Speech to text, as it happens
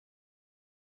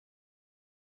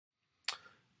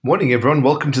Morning, everyone.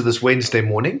 Welcome to this Wednesday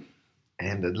morning.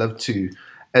 And I'd love to,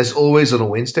 as always on a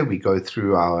Wednesday, we go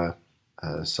through our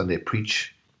Sunday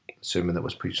preach sermon that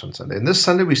was preached on Sunday. And this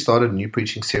Sunday, we started a new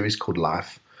preaching series called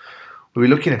Life, where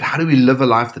we're looking at how do we live a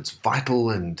life that's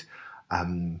vital and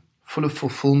full of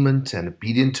fulfillment and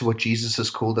obedient to what Jesus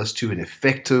has called us to and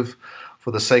effective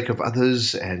for the sake of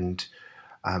others and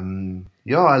a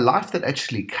life that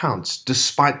actually counts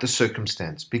despite the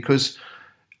circumstance. Because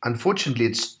unfortunately,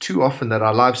 it's too often that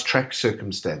our lives track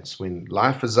circumstance. When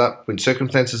life is up, when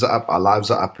circumstances are up, our lives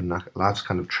are up and our lives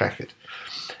kind of track it.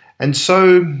 And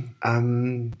so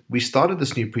we started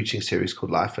this new preaching series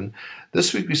called Life. And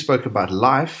this week we spoke about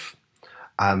life,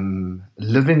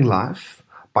 living life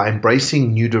by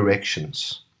embracing new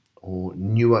directions or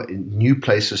new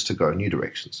places to go, new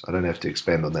directions. I don't have to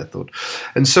expand on that thought.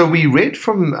 And so we read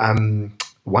from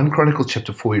 1 Chronicles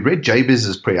chapter 4, we read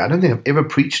Jabez's prayer. I don't think I've ever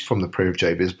preached from the prayer of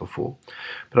Jabez before.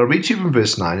 But I'll read to you from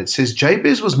verse 9. It says,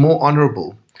 Jabez was more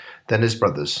honorable than his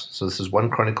brothers. So this is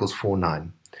 1 Chronicles 4:9.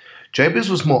 Jabez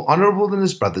was more honorable than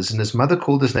his brothers, and his mother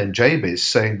called his name Jabez,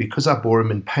 saying, because I bore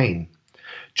him in pain.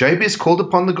 Jabez called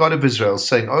upon the God of Israel,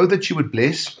 saying, Oh, that you would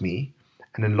bless me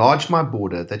and enlarge my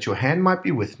border, that your hand might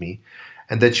be with me,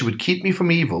 and that you would keep me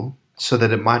from evil, so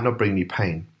that it might not bring me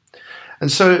pain.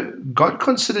 And so God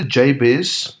considered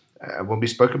Jabez, when we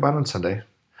spoke about on Sunday, I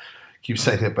keep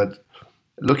saying that, but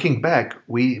looking back,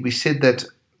 we said that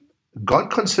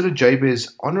God considered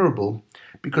Jabez honorable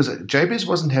because Jabez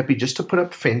wasn't happy just to put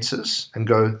up fences and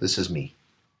go, this is me.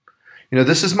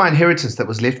 This is my inheritance that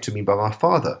was left to me by my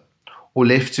father or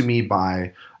left to me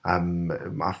by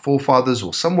my forefathers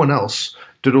or someone else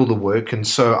did all the work. And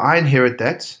so I inherit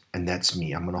that and that's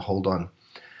me. I'm going to hold on.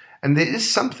 And there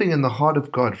is something in the heart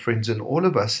of God, friends, in all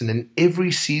of us and in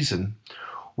every season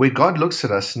where God looks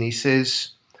at us and he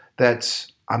says that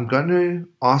I'm going to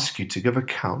ask you to give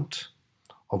account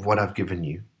of what I've given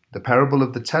you. The parable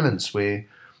of the talents where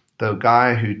the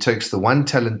guy who takes the one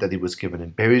talent that he was given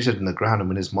and buries it in the ground, and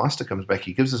when his master comes back,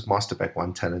 he gives his master back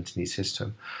one talent and he says to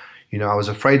him, I was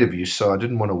afraid of you, so I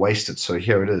didn't want to waste it, so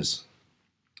here it is.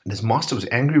 And his master was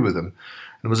angry with him.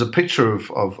 And it was a picture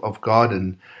of God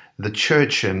and the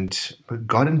church, and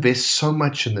God invests so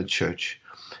much in the church.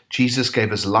 Jesus gave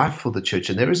his life for the church,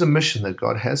 and there is a mission that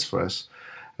God has for us.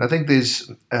 And I think there's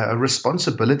a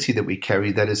responsibility that we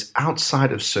carry that is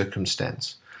outside of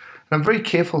circumstance. And I'm very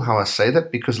careful how I say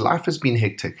that because life has been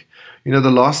hectic. The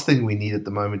last thing we need at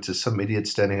the moment is some idiot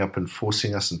standing up and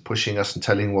forcing us and pushing us and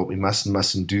telling what we must and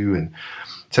mustn't do and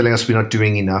telling us we're not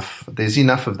doing enough. There's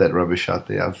enough of that rubbish out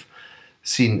there. I've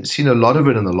seen a lot of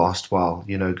it in the last while.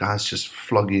 Guys just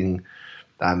flogging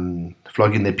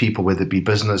their people, whether it be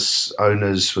business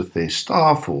owners with their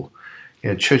staff or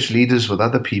church leaders with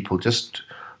other people, just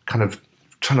kind of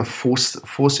trying to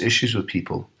force issues with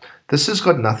people. This has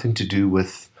got nothing to do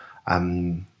with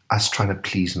us trying to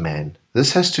please man.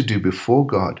 This has to do before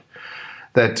God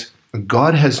that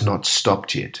God has not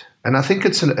stopped yet. And I think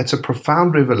it's a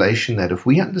profound revelation that if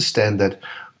we understand that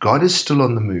God is still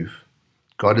on the move,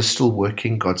 God is still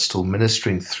working, God's still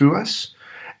ministering through us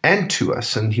and to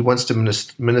us, and he wants to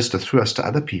minister through us to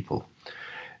other people.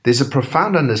 There's a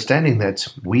profound understanding that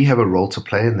we have a role to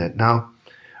play in that. Now,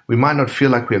 we might not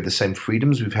feel like we have the same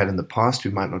freedoms we've had in the past.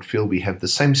 We might not feel we have the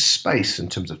same space in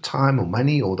terms of time or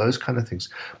money or those kind of things,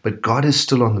 but God is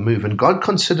still on the move, and God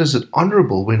considers it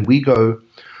honorable when we go,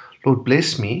 Lord,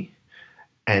 bless me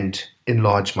and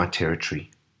enlarge my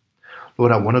territory.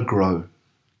 Lord, I want to grow.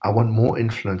 I want more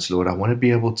influence, Lord. I want to be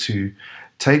able to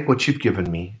take what you've given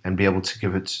me and be able to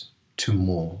give it to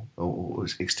more or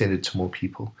extend it to more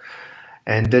people.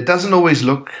 And it doesn't always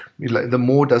look, the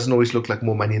more doesn't always look like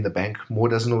more money in the bank. More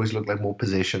doesn't always look like more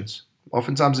possessions.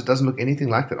 Oftentimes it doesn't look anything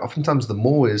like that. Oftentimes the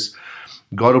more is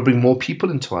God will bring more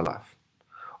people into our life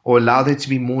or allow there to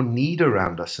be more need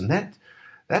around us. And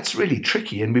that's really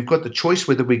tricky. And we've got the choice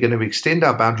whether we're going to extend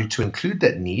our boundary to include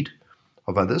that need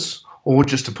of others or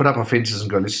just to put up our fences and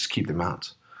go, let's just keep them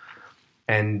out.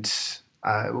 And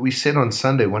we said on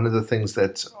Sunday, one of the things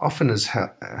that often has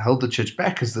held the church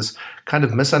back is this kind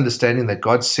of misunderstanding that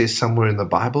God says somewhere in the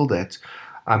Bible that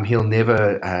he'll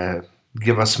never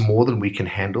give us more than we can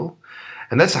handle.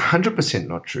 And that's 100%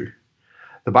 not true.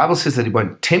 The Bible says that he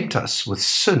won't tempt us with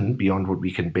sin beyond what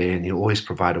we can bear, and he'll always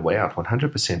provide a way out,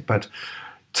 100%. But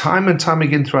time and time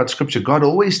again throughout Scripture, God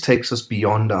always takes us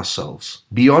beyond ourselves,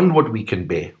 beyond what we can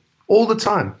bear. All the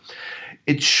time.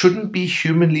 It shouldn't be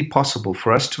humanly possible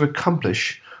for us to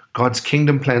accomplish God's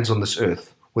kingdom plans on this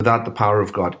earth without the power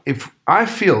of God. If I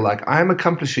feel like I'm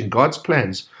accomplishing God's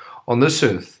plans on this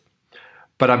earth,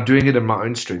 but I'm doing it in my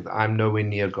own strength, I'm nowhere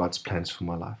near God's plans for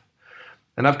my life.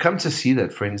 And I've come to see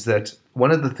that, friends, that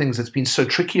one of the things that's been so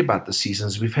tricky about the season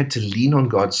is we've had to lean on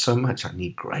God so much. I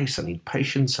need grace, I need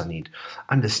patience, I need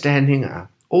understanding,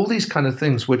 all these kind of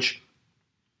things, which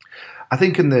I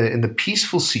think in the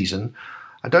peaceful season,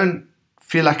 I don't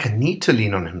feel like I need to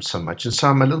lean on Him so much. And so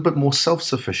I'm a little bit more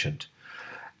self-sufficient.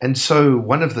 And so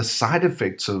one of the side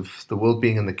effects of the world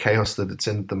being in the chaos that it's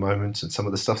in at the moment and some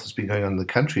of the stuff that's been going on in the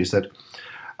country is that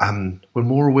we're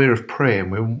more aware of prayer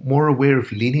and we're more aware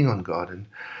of leaning on God. And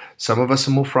some of us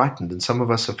are more frightened and some of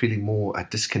us are feeling more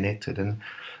disconnected. And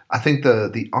I think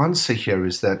the answer here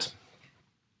is that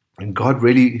and God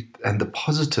really, and the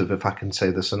positive, if I can say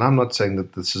this, and I'm not saying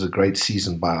that this is a great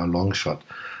season by a long shot,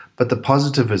 but the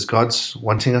positive is God's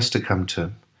wanting us to come to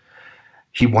Him.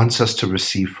 He wants us to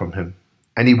receive from Him.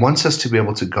 And He wants us to be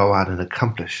able to go out and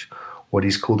accomplish what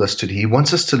He's called us to do. He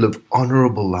wants us to live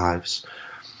honorable lives.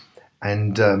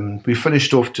 And we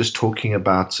finished off just talking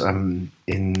about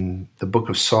in the book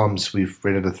of Psalms, we've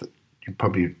read it, you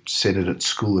probably said it at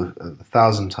school a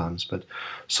 1,000 times, but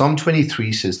Psalm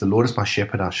 23 says, "The Lord is my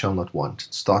shepherd, I shall not want."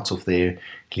 It starts off there,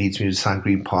 He leads me to sound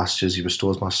green pastures, He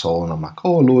restores my soul, and I'm like,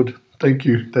 oh Lord, thank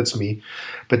you, that's me.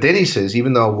 But then He says,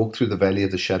 even though I walk through the valley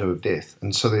of the shadow of death.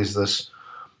 And so there's this,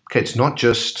 okay, it's not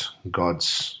just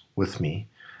God's with me,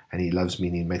 and He loves me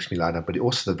and He makes me lie down, but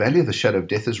also the valley of the shadow of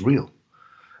death is real.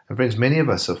 And friends, many of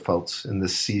us have felt in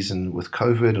this season with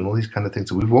COVID and all these kind of things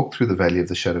that we've walked through the valley of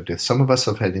the shadow of death. Some of us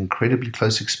have had incredibly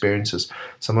close experiences.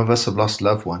 Some of us have lost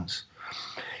loved ones.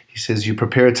 He says, "You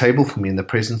prepare a table for me in the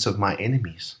presence of my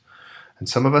enemies." And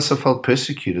some of us have felt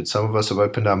persecuted. Some of us have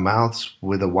opened our mouths,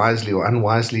 whether wisely or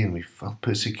unwisely, and we felt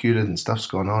persecuted and stuff's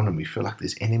gone on and we feel like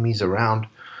there's enemies around.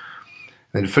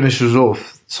 And then it finishes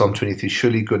off, Psalm 23,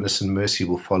 "Surely goodness and mercy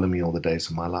will follow me all the days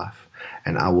of my life,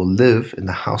 and I will live in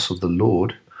the house of the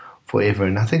Lord forever."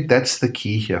 And I think that's the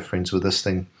key here, friends, with this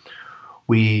thing.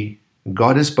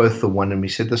 God is both the one, and we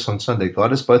said this on Sunday,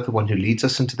 God is both the one who leads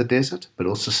us into the desert, but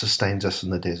also sustains us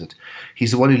in the desert.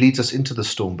 He's the one who leads us into the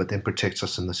storm, but then protects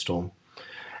us in the storm.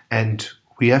 And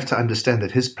we have to understand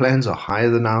that His plans are higher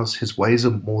than ours, His ways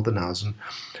are more than ours, and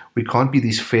we can't be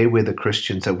these fair weather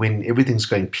Christians that when everything's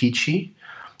going peachy,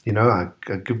 I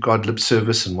give God lip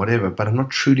service and whatever, but I'm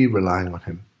not truly relying on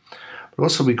Him. But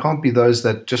also, we can't be those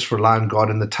that just rely on God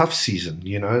in the tough season,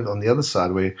 on the other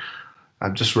side, where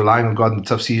I'm just relying on God in the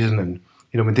tough season. And,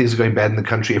 when things are going bad in the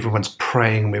country, everyone's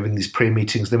praying, we're having these prayer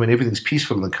meetings. Then when everything's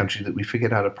peaceful in the country, that we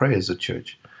forget how to pray as a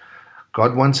church.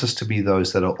 God wants us to be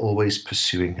those that are always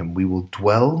pursuing Him. We will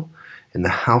dwell in the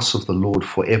house of the Lord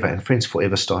forever. And friends,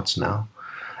 forever starts now.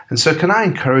 And so can I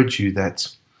encourage you that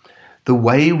the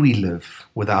way we live,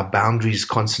 with our boundaries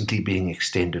constantly being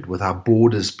extended, with our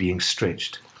borders being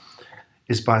stretched,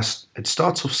 it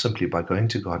starts off simply by going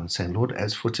to God and saying, "Lord,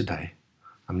 as for today,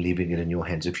 I'm leaving it in your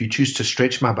hands. If you choose to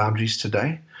stretch my boundaries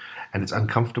today and it's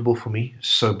uncomfortable for me,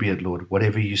 so be it, Lord,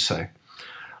 whatever you say.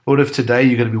 Lord, if today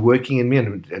you're going to be working in me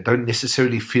and I don't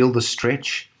necessarily feel the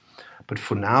stretch, but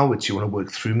for now it's you want to work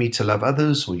through me to love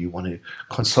others, or you want to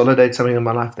consolidate something in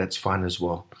my life, that's fine as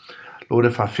well. Lord,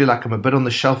 if I feel like I'm a bit on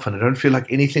the shelf and I don't feel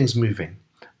like anything's moving,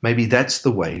 maybe that's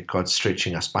the way God's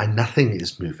stretching us, by nothing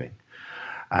is moving.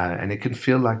 And it can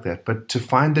feel like that. But to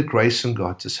find the grace in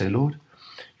God to say, Lord,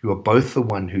 you are both the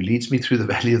one who leads me through the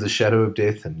valley of the shadow of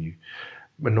death, and you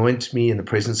anoint me in the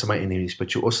presence of my enemies,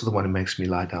 but you're also the one who makes me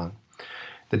lie down.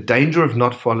 The danger of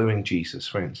not following Jesus,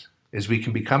 friends, is we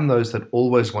can become those that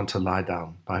always want to lie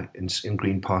down in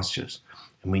green pastures,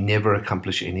 and we never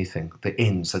accomplish anything, the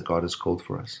ends that God has called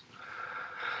for us.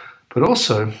 But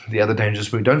also, the other danger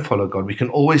is when we don't follow God, we can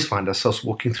always find ourselves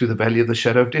walking through the valley of the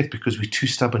shadow of death because we're too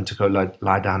stubborn to go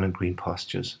lie down in green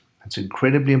pastures. It's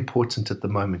incredibly important at the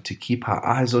moment to keep our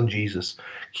eyes on Jesus,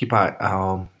 keep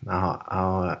our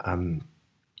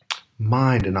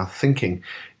mind and our thinking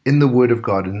in the Word of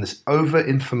God in this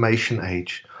over-information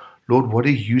age. Lord, what are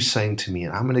you saying to me?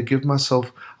 And I'm going to give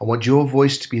myself, I want your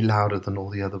voice to be louder than all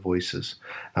the other voices.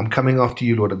 I'm coming after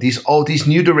you, Lord. These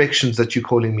new directions that you're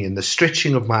calling me, and the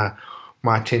stretching of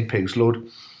my tent pegs, Lord,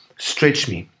 stretch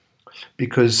me.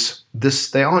 Because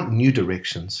they aren't new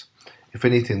directions. If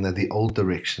anything, they're the old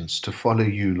directions to follow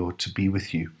you, Lord, to be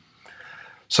with you.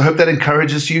 So I hope that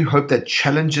encourages you, hope that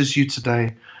challenges you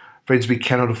today. Friends, we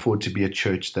cannot afford to be a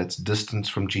church that's distant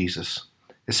from Jesus,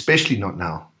 especially not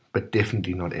now, but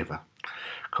definitely not ever.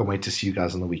 Can't wait to see you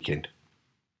guys on the weekend.